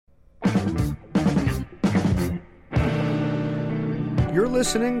You're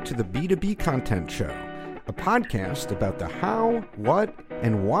listening to the B2B Content Show, a podcast about the how, what,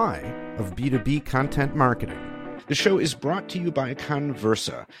 and why of B2B content marketing. The show is brought to you by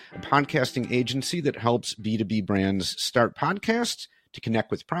Conversa, a podcasting agency that helps B2B brands start podcasts to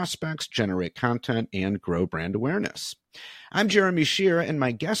connect with prospects, generate content, and grow brand awareness. I'm Jeremy Shear, and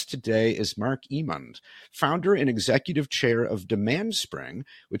my guest today is Mark Emond, founder and executive chair of DemandSpring,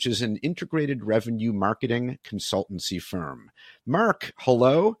 which is an integrated revenue marketing consultancy firm. Mark,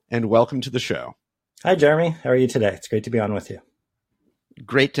 hello, and welcome to the show. Hi, Jeremy. How are you today? It's great to be on with you.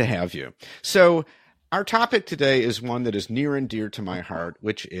 Great to have you. So our topic today is one that is near and dear to my heart,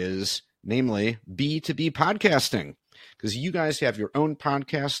 which is namely B2B podcasting, because you guys have your own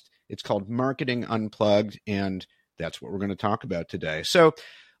podcast. It's called Marketing Unplugged, and that's what we're going to talk about today. So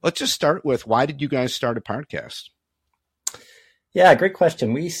let's just start with, why did you guys start a podcast? Yeah, great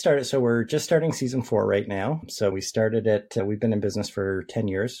question. We're just starting season 4 right now. So we started it, we've been in business for 10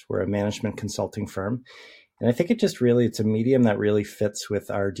 years. We're a management consulting firm. And I think it's a medium that really fits with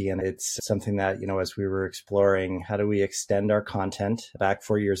our DNA. It's something that, as we were exploring, how do we extend our content back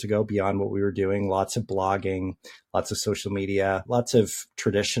 4 years ago beyond what we were doing? Lots of blogging, lots of social media, lots of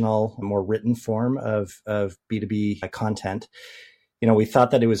traditional, more written form of B2B content. We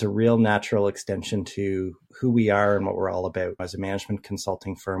thought that it was a real natural extension to who we are and what we're all about. As a management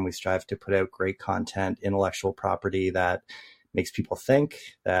consulting firm, we strive to put out great content, intellectual property that makes people think,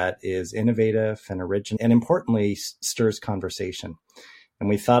 that is innovative and original, and importantly, stirs conversation. And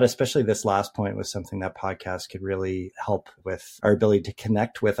we thought, especially this last point, was something that podcasts could really help with our ability to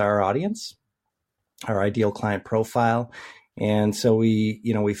connect with our audience, our ideal client profile. And so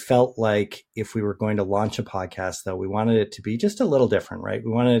we felt like if we were going to launch a podcast, though, we wanted it to be just a little different, right? We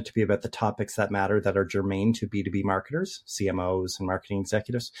wanted it to be about the topics that matter, that are germane to B2B marketers, CMOs and marketing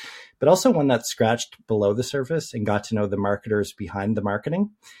executives, but also one that scratched below the surface and got to know the marketers behind the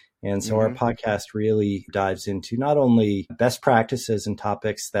marketing. And so our podcast really dives into not only best practices and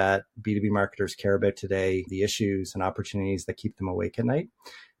topics that B2B marketers care about today, the issues and opportunities that keep them awake at night,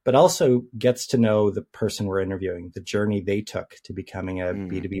 but also gets to know the person we're interviewing, the journey they took to becoming a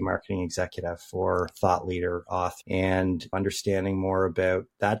B2B marketing executive or thought leader, author, and understanding more about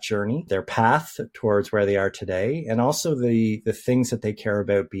that journey, their path towards where they are today, and also the things that they care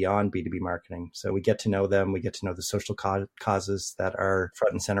about beyond B2B marketing. So we get to know them, we get to know the social causes that are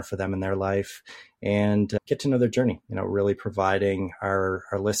front and center for them in their life, and get to know their journey, really providing our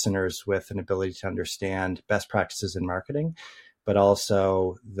listeners with an ability to understand best practices in marketing, but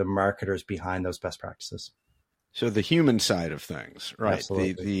also the marketers behind those best practices. So the human side of things, right?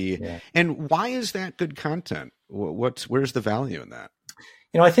 Absolutely. And why is that good content? Where's the value in that?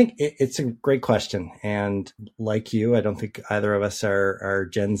 I think it's a great question. And like you, I don't think either of us are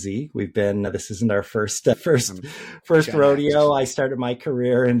Gen Z. This isn't our first rodeo. I started my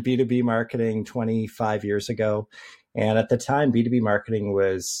career in B2B marketing 25 years ago. And at the time, B2B marketing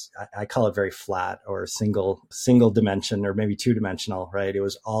was, I call it very flat or single dimension, or maybe two-dimensional, right? It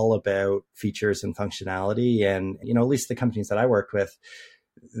was all about features and functionality. And, at least the companies that I worked with,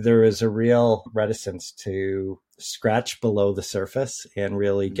 there is a real reticence to scratch below the surface and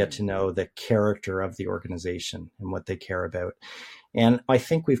really get to know the character of the organization and what they care about. And I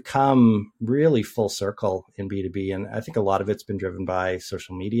think we've come really full circle in B2B. And I think a lot of it's been driven by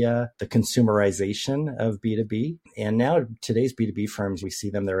social media, the consumerization of B2B. And now today's B2B firms, we see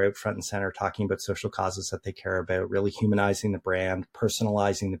them, they're out front and center talking about social causes that they care about, really humanizing the brand,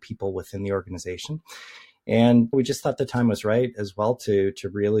 personalizing the people within the organization. And we just thought the time was right as well to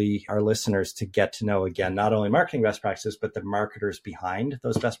really our listeners to get to know, again, not only marketing best practices, but the marketers behind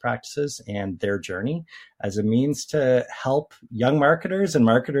those best practices and their journey as a means to help young marketers and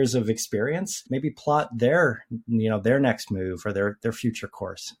marketers of experience maybe plot their next move or their future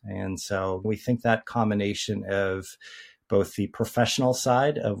course. And so we think that combination of both the professional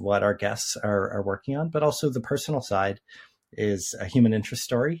side of what our guests are working on, but also the personal side is a human interest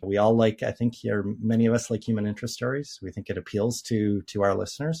story. We all many of us like human interest stories. We think it appeals to our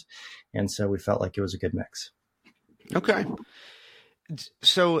listeners. And so we felt like it was a good mix. Okay.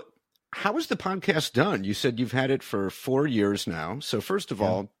 So how is the podcast done? You said you've had it for 4 years now. So first of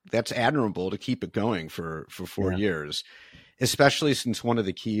all, that's admirable to keep it going for 4 years, especially since one of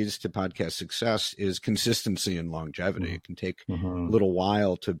the keys to podcast success is consistency and longevity. It can take a little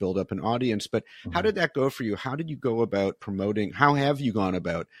while to build up an audience, but how did that go for you? How have you gone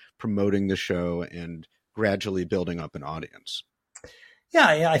about promoting the show and gradually building up an audience?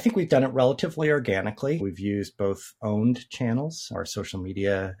 Yeah, I think we've done it relatively organically. We've used both owned channels. Our social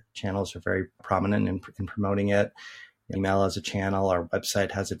media channels are very prominent in promoting it. email as a channel. Our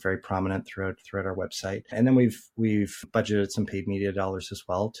website has it very prominent throughout our website. And then we've budgeted some paid media dollars as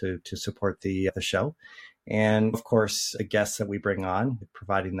well to support the show. And of course, the guests that we bring on,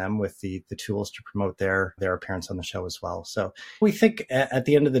 providing them with the tools to promote their appearance on the show as well. So we think at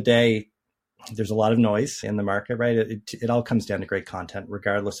the end of the day, there's a lot of noise in the market, right? It all comes down to great content,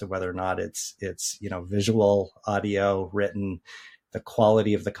 regardless of whether or not it's visual, audio, written. The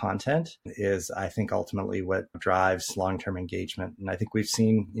quality of the content is, I think, ultimately what drives long-term engagement. And I think we've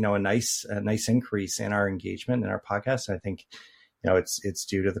seen, a nice increase in our engagement in our podcast. I think, it's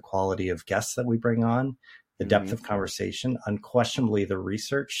due to the quality of guests that we bring on, the depth of conversation, unquestionably the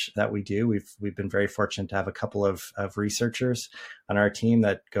research that we do. We've been very fortunate to have a couple of researchers on our team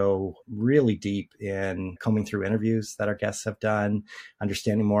that go really deep in combing through interviews that our guests have done,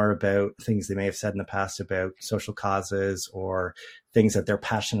 understanding more about things they may have said in the past about social causes or things that they're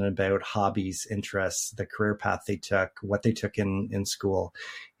passionate about, hobbies, interests, the career path they took, what they took in school.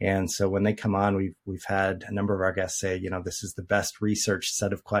 And so when they come on, we've had a number of our guests say, this is the best research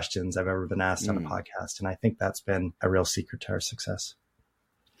set of questions I've ever been asked on a podcast. And I think that's been a real secret to our success.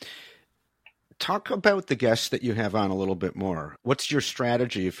 Talk about the guests that you have on a little bit more. What's your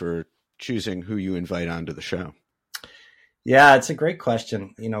strategy for choosing who you invite onto the show? Yeah, it's a great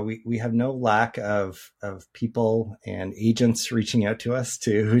question. We have no lack of people and agents reaching out to us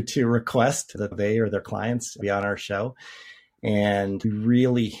to request that they or their clients be on our show. And we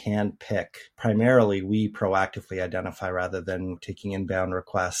really handpick. Primarily, we proactively identify rather than taking inbound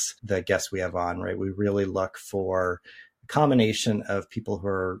requests, the guests we have on, right? We really look for a combination of people who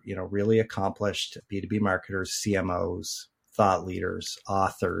are, really accomplished B2B marketers, CMOs, thought leaders,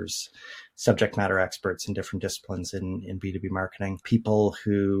 authors, subject matter experts in different disciplines in B2B marketing, people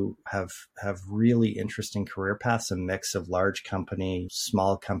who have really interesting career paths, a mix of large company,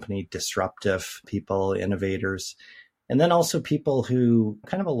 small company, disruptive people, innovators, and then also people who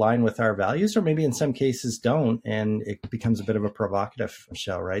kind of align with our values, or maybe in some cases don't, and it becomes a bit of a provocative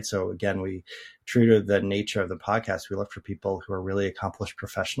show, right? So again, true to the nature of the podcast, we look for people who are really accomplished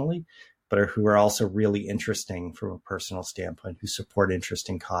professionally, but who are also really interesting from a personal standpoint, who support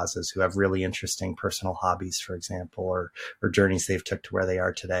interesting causes, who have really interesting personal hobbies, for example, or journeys they've took to where they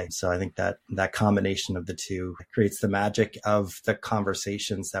are today. So I think that combination of the two creates the magic of the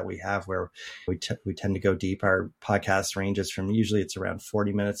conversations that we have, where we tend to go deep. Our podcast ranges from, usually it's around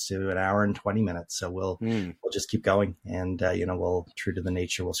 40 minutes to an hour and 20 minutes. So we'll just keep going, and we'll, true to the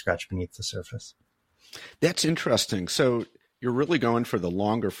nature, we'll scratch beneath the surface. That's interesting. So you're really going for the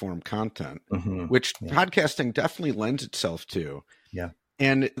longer form content, which podcasting definitely lends itself to. Yeah.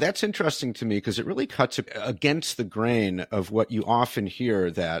 And that's interesting to me because it really cuts against the grain of what you often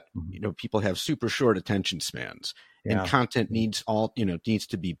hear, that, people have super short attention spans and content needs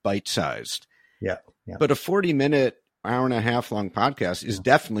to be bite-sized. Yeah. But a 40-minute, hour and a half long podcast is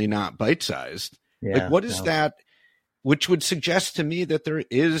definitely not bite-sized. Yeah. Like, what is that? Which would suggest to me that there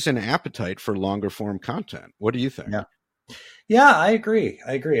is an appetite for longer form content. What do you think? Yeah, I agree.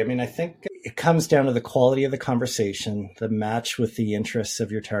 I mean, I think it comes down to the quality of the conversation, the match with the interests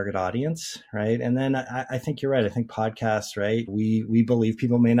of your target audience, right? And then I think you're right. I think podcasts, right? We believe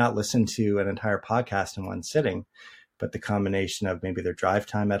people may not listen to an entire podcast in one sitting, but the combination of maybe their drive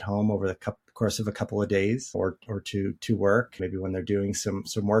time at home over the course of a couple of days, or to work, maybe when they're doing some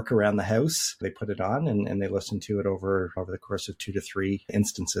work around the house, they put it on and they listen to it over the course of 2 to 3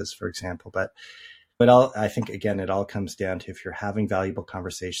 instances, for example. But I think, again, it all comes down to, if you're having valuable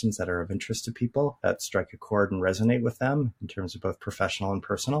conversations that are of interest to people, that strike a chord and resonate with them in terms of both professional and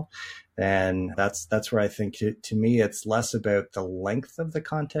personal, then that's where I think, to me, it's less about the length of the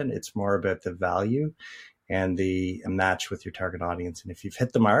content. It's more about the value and the match with your target audience. And if you've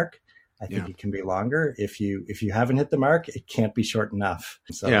hit the mark, I think it can be longer. If you haven't hit the mark, it can't be short enough.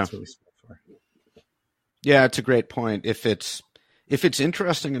 So that's what we strive for. Yeah, it's a great point. If it's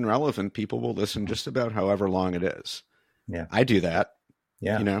interesting and relevant, people will listen just about however long it is. Yeah. I do that.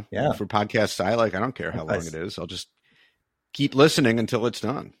 Yeah. For podcasts I don't care how long it is. I'll just keep listening until it's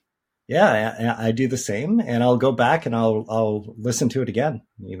done. Yeah, I do the same, and I'll go back and I'll listen to it again.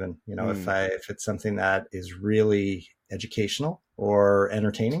 Even, if it's something that is really educational or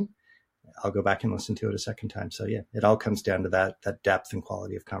entertaining, I'll go back and listen to it a second time. So yeah, it all comes down to that depth and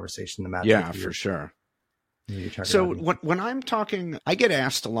quality of conversation. The match. Yeah, for sure. So when I'm talking, I get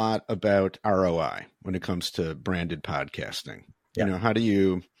asked a lot about ROI when it comes to branded podcasting. Yeah. How do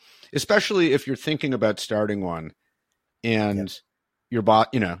you, especially if you're thinking about starting one, and your boss,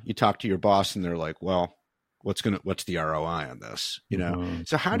 you talk to your boss and they're like, well, what's the ROI on this?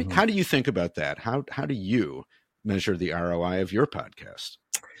 So how do you think about that? How do you measure the ROI of your podcast?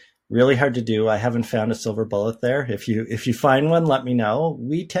 Really hard to do. I haven't found a silver bullet there. If you find one, let me know.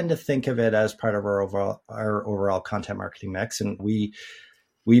 We tend to think of it as part of our overall content marketing mix, and we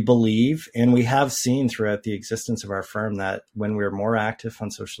believe, and we have seen throughout the existence of our firm, that when we're more active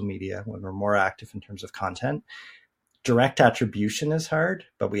on social media, when we're more active in terms of content, direct attribution is hard,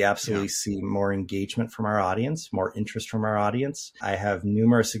 but we absolutely see more engagement from our audience, more interest from our audience. I have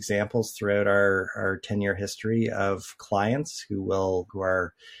numerous examples throughout our 10-year history of clients who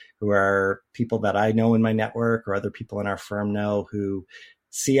are people that I know in my network or other people in our firm know, who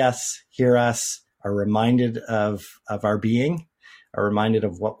see us, hear us, are reminded of our being, are reminded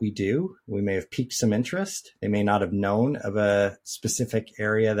of what we do. We may have piqued some interest. They may not have known of a specific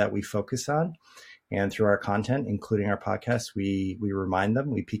area that we focus on. And through our content, including our podcast, we remind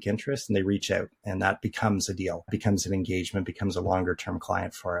them, we pique interest, and they reach out, and that becomes a deal, becomes an engagement, becomes a longer term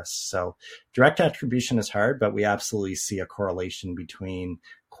client for us. So direct attribution is hard, but we absolutely see a correlation between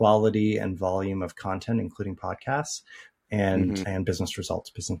quality and volume of content, including podcasts, and business results,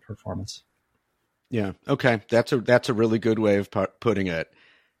 business performance. Yeah. Okay. That's a really good way of putting it.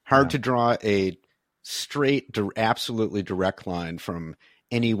 Hard to draw a straight, absolutely direct line from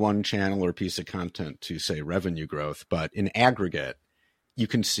any one channel or piece of content to, say, revenue growth, but in aggregate, you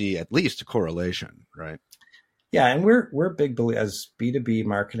can see at least a correlation, right? Yeah, and we're big as B2B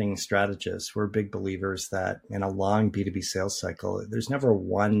marketing strategists, we're big believers that in a long B2B sales cycle, there's never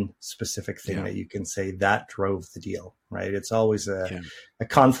one specific thing that you can say that drove the deal, right? It's always a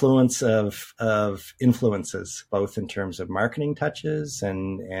confluence of influences, both in terms of marketing touches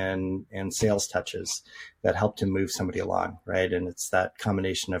and sales touches that help to move somebody along, right? And it's that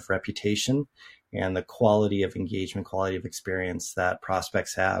combination of reputation and the quality of engagement, quality of experience that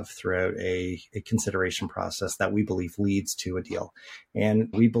prospects have throughout a consideration process that we believe leads to a deal. And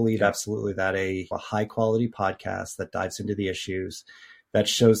we believe absolutely that a high quality podcast that dives into the issues, that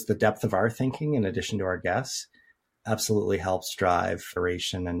shows the depth of our thinking in addition to our guests, absolutely helps drive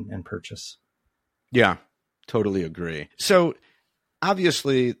duration and purchase. Yeah, totally agree. So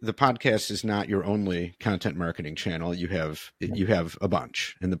obviously, the podcast is not your only content marketing channel. You have a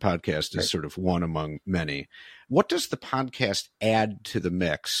bunch, and the podcast is sort of one among many. What does the podcast add to the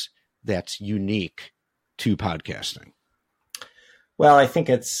mix that's unique to podcasting? Well, I think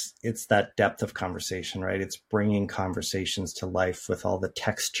it's that depth of conversation, right? It's bringing conversations to life with all the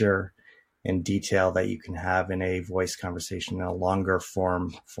texture and detail that you can have in a voice conversation in a longer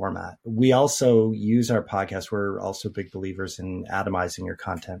format. We also use our podcast. We're also big believers in atomizing your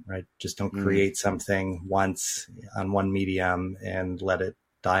content, right? Just don't create something once on one medium and let it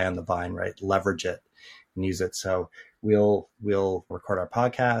die on the vine, right? Leverage it and use it. So we'll record our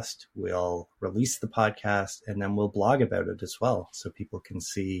podcast, we'll release the podcast, and then we'll blog about it as well. So people can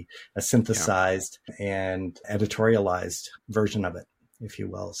see a synthesized and editorialized version of it, if you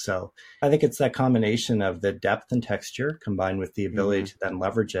will. So I think it's that combination of the depth and texture combined with the ability to then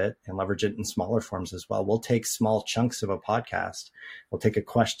leverage it in smaller forms as well. We'll take small chunks of a podcast. We'll take a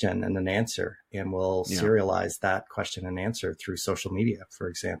question and an answer, and we'll serialize that question and answer through social media, for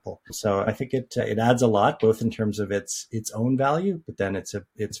example. So I think it adds a lot, both in terms of its own value, but then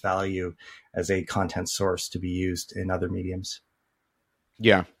its value as a content source to be used in other mediums.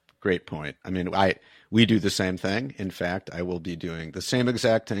 Yeah, great point. I mean, we do the same thing. In fact, I will be doing the same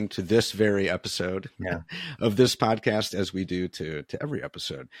exact thing to this very episode of this podcast as we do to every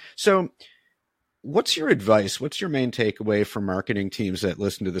episode. So what's your advice? What's your main takeaway for marketing teams that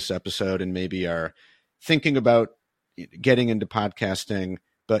listen to this episode and maybe are thinking about getting into podcasting,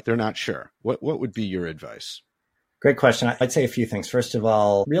 but they're not sure? What would be your advice? Great question. I'd say a few things. First of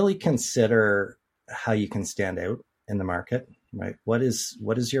all, really consider how you can stand out in the market, right? What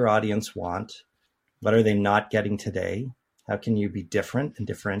does your audience want? What are they not getting today? How can you be different and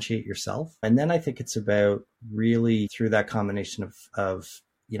differentiate yourself? And then I think it's about really through that combination of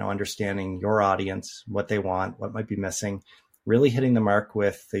understanding your audience, what they want, what might be missing, really hitting the mark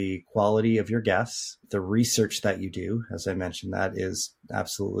with the quality of your guests, the research that you do. As I mentioned, that is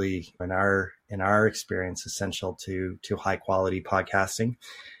absolutely in our experience essential to high quality podcasting.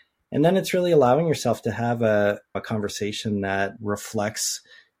 And then it's really allowing yourself to have a conversation that reflects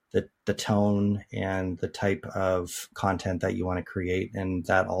the tone and the type of content that you want to create. And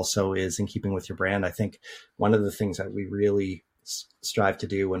that also is in keeping with your brand. I think one of the things that we really strive to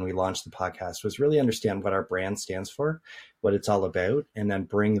do when we launched the podcast was really understand what our brand stands for, what it's all about, and then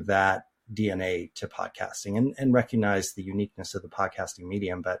bring that DNA to podcasting and recognize the uniqueness of the podcasting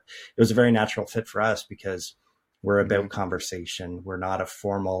medium. But it was a very natural fit for us because we're about conversation. We're not a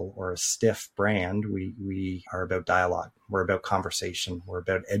formal or a stiff brand. We are about dialogue. We're about conversation. We're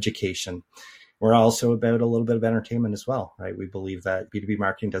about education. we're also about a little bit of entertainment as well, right? We believe that B2B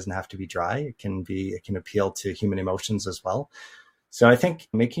marketing doesn't have to be dry. It can appeal to human emotions as well. So I think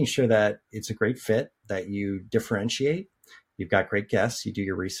making sure that it's a great fit, that you differentiate, you've got great guests, you do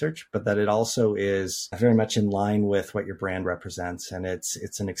your research, but that it also is very much in line with what your brand represents. And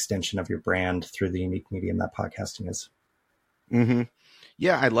it's an extension of your brand through the unique medium that podcasting is. Mm-hmm.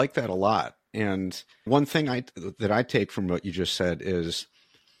 Yeah, I like that a lot. And one thing that I take from what you just said is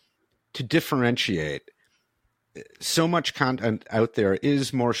to differentiate. So much content out there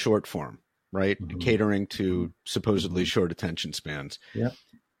is more short form, right? Mm-hmm. Catering to supposedly short attention spans. Yeah.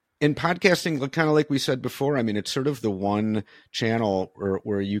 In podcasting, kind of like we said before, I mean, it's sort of the one channel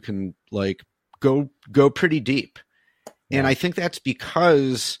where you can like go pretty deep. Yeah. And I think that's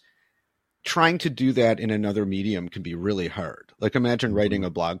because trying to do that in another medium can be really hard. Like imagine writing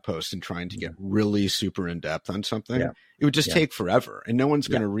a blog post and trying to get really super in depth on something. Yeah. It would just take forever. And no one's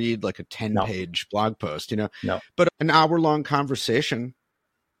going to read like a 10-page blog post, No. But an hour-long conversation,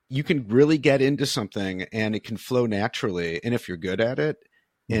 you can really get into something and it can flow naturally. And if you're good at it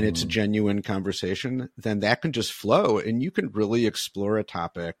and it's a genuine conversation, then that can just flow and you can really explore a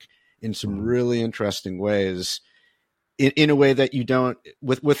topic in some really interesting ways. In a way that you don't,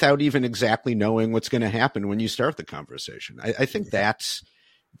 without even exactly knowing what's going to happen when you start the conversation. I think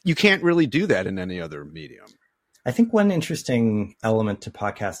you can't really do that in any other medium. I think one interesting element to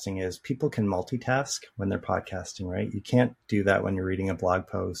podcasting is people can multitask when they're podcasting, right? You can't do that when you're reading a blog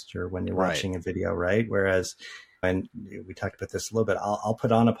post or when you're watching a video, right? Whereas, and we talked about this a little bit, I'll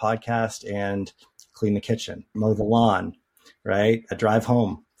put on a podcast and clean the kitchen, mow the lawn, right? I drive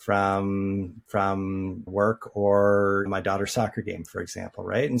home from work or my daughter's soccer game, for example,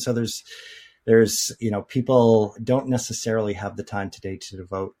 right? And so there's people don't necessarily have the time today to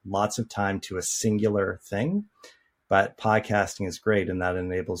devote lots of time to a singular thing, but podcasting is great, and that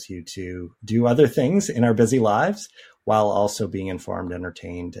enables you to do other things in our busy lives while also being informed,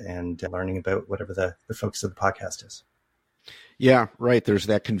 entertained, and learning about whatever the focus of the podcast is. Yeah, right. There's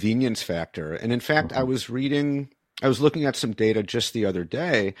that convenience factor. And in fact, I was looking at some data just the other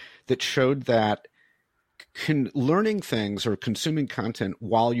day that showed that learning things or consuming content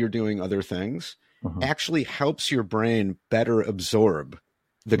while you're doing other things actually helps your brain better absorb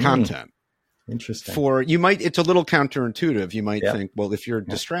the content. Interesting. It's a little counterintuitive. You might think, well, if you're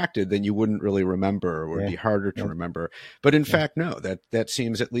distracted, then you wouldn't really remember or it'd be harder to remember. But in fact, no, that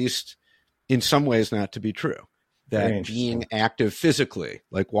seems at least in some ways not to be true. That being active physically,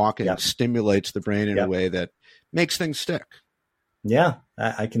 like walking, stimulates the brain in a way that makes things stick. Yeah,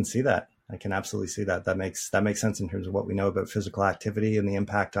 I can see that. I can absolutely see that. That makes sense in terms of what we know about physical activity and the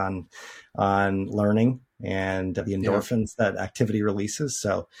impact on learning and the endorphins that activity releases.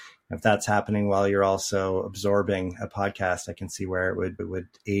 So if that's happening while you're also absorbing a podcast, I can see where it would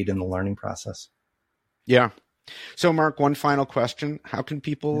aid in the learning process. Yeah. So Mark, one final question. How can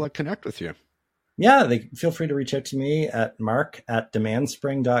people connect with you? Yeah, they feel free to reach out to me at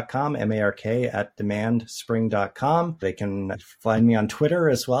mark@demandspring.com, mark@demandspring.com. They can find me on Twitter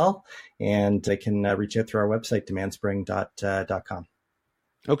as well, and they can reach out through our website, demandspring.com.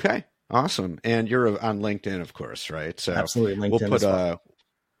 Okay, awesome. And you're on LinkedIn, of course, right? So absolutely, LinkedIn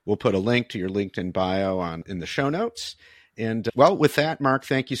we'll put a link to your LinkedIn bio in the show notes. And well, with that, Mark,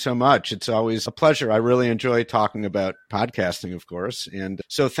 thank you so much. It's always a pleasure. I really enjoy talking about podcasting, of course. And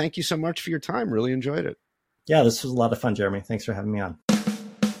so thank you so much for your time. Really enjoyed it. Yeah, this was a lot of fun, Jeremy. Thanks for having me on.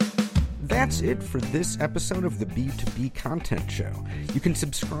 That's it for this episode of the B2B Content Show. You can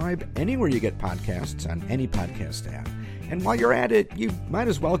subscribe anywhere you get podcasts on any podcast app. And while you're at it, you might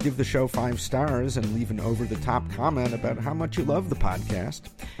as well give the show 5 stars and leave an over-the-top comment about how much you love the podcast.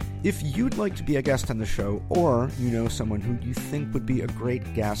 If you'd like to be a guest on the show, or you know someone who you think would be a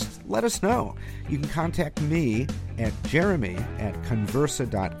great guest, let us know. You can contact me at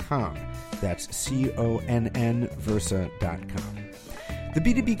jeremy@conversa.com. That's CONN Versa.com. The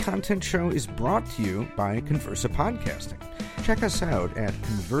B2B Content Show is brought to you by Conversa Podcasting. Check us out at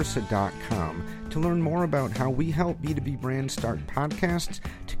conversa.com to learn more about how we help B2B brands start podcasts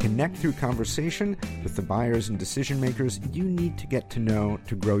to connect through conversation with the buyers and decision makers you need to get to know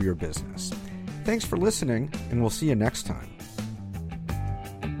to grow your business. Thanks for listening, and we'll see you next time.